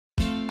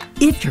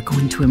If you're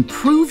going to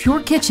improve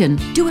your kitchen,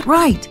 do it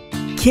right.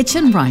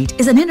 Kitchen Right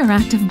is an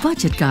interactive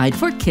budget guide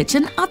for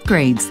kitchen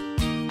upgrades.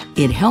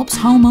 It helps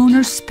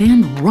homeowners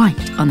spend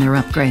right on their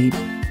upgrade.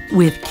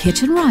 With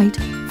Kitchen Right,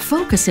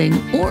 focusing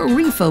or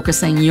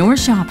refocusing your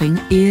shopping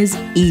is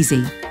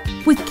easy.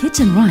 With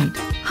Kitchen Right,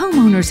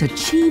 homeowners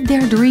achieve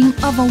their dream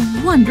of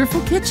a wonderful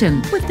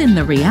kitchen within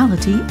the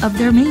reality of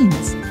their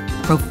means.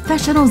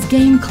 Professionals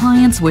gain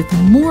clients with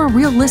more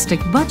realistic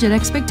budget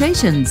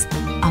expectations,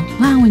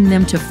 allowing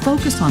them to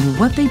focus on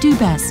what they do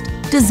best,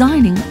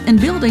 designing and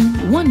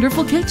building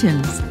wonderful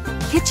kitchens.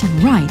 Kitchen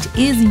Right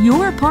is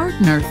your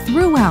partner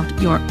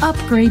throughout your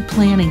upgrade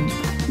planning.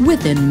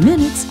 Within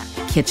minutes,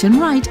 Kitchen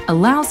Right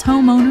allows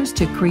homeowners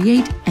to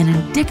create an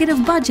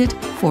indicative budget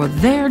for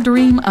their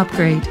dream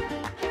upgrade.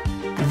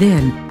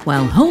 Then,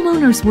 while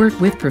homeowners work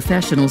with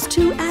professionals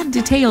to add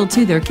detail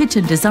to their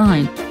kitchen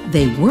design,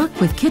 they work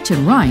with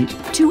Kitchen Right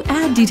to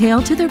add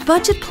detail to their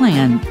budget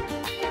plan.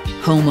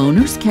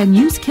 Homeowners can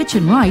use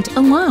Kitchen Right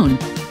alone,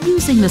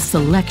 using the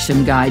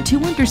selection guide to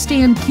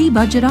understand key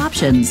budget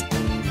options,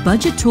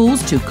 budget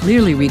tools to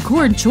clearly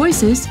record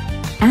choices,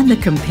 and the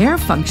compare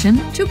function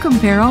to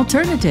compare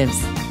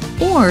alternatives.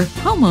 Or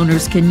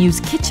homeowners can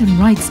use Kitchen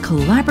Right's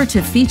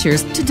collaborative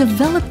features to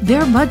develop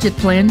their budget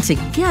plan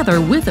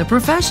together with a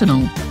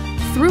professional.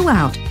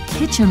 Throughout,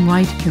 Kitchen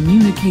Right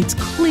communicates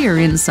clear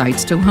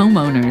insights to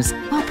homeowners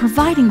while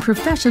providing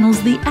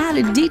professionals the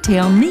added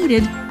detail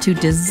needed to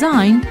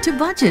design to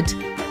budget.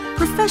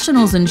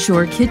 Professionals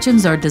ensure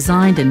kitchens are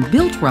designed and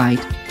built right.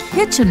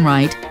 Kitchen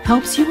Right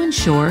helps you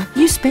ensure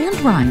you spend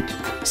right.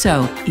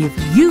 So,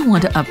 if you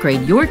want to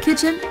upgrade your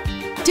kitchen,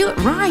 do it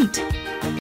right.